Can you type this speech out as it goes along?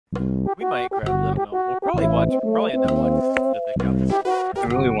We might grab them. We'll probably watch. Probably end up watching the thing. I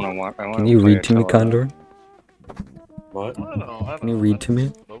really want to watch. I want Can to you play read to me, Attila. Condor? What? I don't know. Can you read to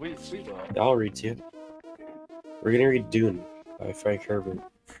me? But we will. I'll read to you. We're gonna read Dune by Frank Herbert.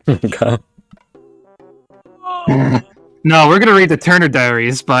 Okay. No, we're gonna read the Turner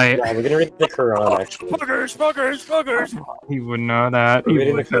Diaries by. Yeah, we're gonna read the Quran actually. Fuckers! He would know that. We're He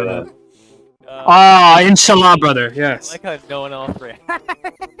reading the would know that. Quran. Ah, inshallah, brother. Yes. I like how no one else ran.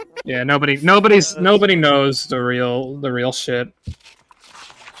 Yeah. Nobody knows the real shit.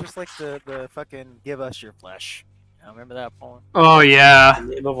 Just like the fucking give us your flesh. Remember that poem? Oh yeah. In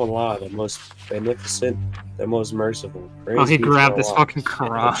the name of Allah, the most beneficent, the most merciful. Praise Oh, he be to grabbed this Allah, fucking the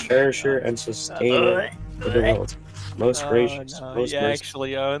Quran. cherisher and sustainer of the world, most gracious, most he merciful,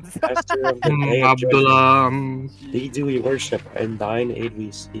 actually owns. master of the day of judgment. Abdullah. Thee do we worship, and thine aid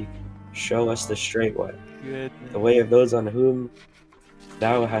we seek. Show us the straight way, Goodness. the way of those on whom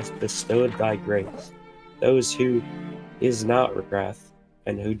thou hast bestowed thy grace, those who is not wrath,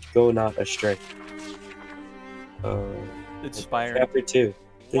 and who go not astray. Inspiring. Chapter 2.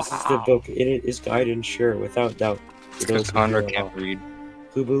 This is the book. It is guidance sure, without doubt, to Because those who Condor fear can't Allah, read.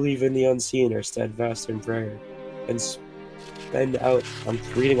 who believe in the unseen, are steadfast in prayer, and spend out. I'm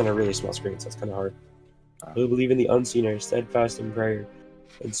reading on a really small screen, so it's kind of hard. Who believe in the unseen are steadfast in prayer,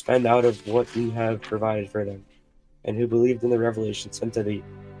 and spend out of what we have provided for them, and who believed in the revelation sent to thee,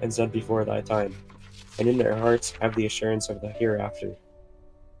 and sent before thy time, and in their hearts have the assurance of the hereafter.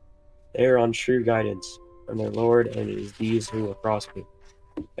 They are on true guidance from their Lord, and it is these who will prosper.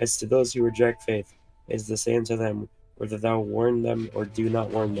 As to those who reject faith, it is the same to them, whether thou warn them or do not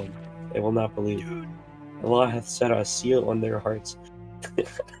warn them, they will not believe. Allah hath set a seal on their hearts,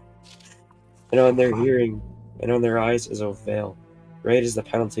 and on their hearing, and on their eyes is a veil. Great is the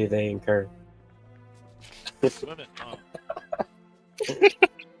penalty they incur.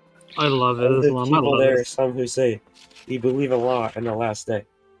 I love it. Of the Islam. I people love there are it. some who say, we believe Allah and the last day,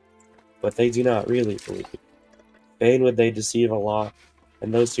 but they do not really believe. Vain would they deceive Allah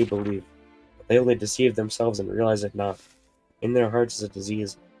and those who believe. They only deceive themselves and realize it not. In their hearts is a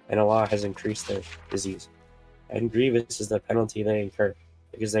disease, and Allah has increased their disease. And grievous is the penalty they incur,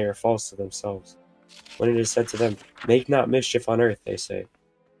 because they are false to themselves. When it is said to them, make not mischief on earth, they say,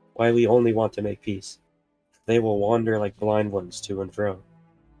 why we only want to make peace. They will wander like blind ones to and fro.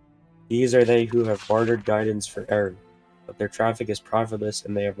 These are they who have bartered guidance for error, but their traffic is profitless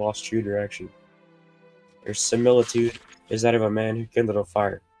and they have lost true direction. Their similitude is that of a man who kindled a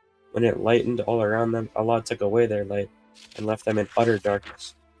fire. When it lightened all around them, Allah took away their light and left them in utter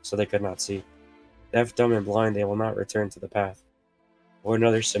darkness, so they could not see. Deaf, dumb, and blind, they will not return to the path. Or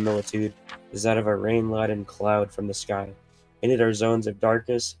another similitude is that of a rain-laden cloud from the sky. In it are zones of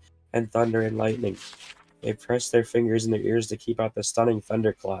darkness and thunder and lightning. They press their fingers in their ears to keep out the stunning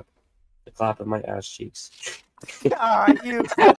thunderclap, the clap of my ass cheeks. Ah, you.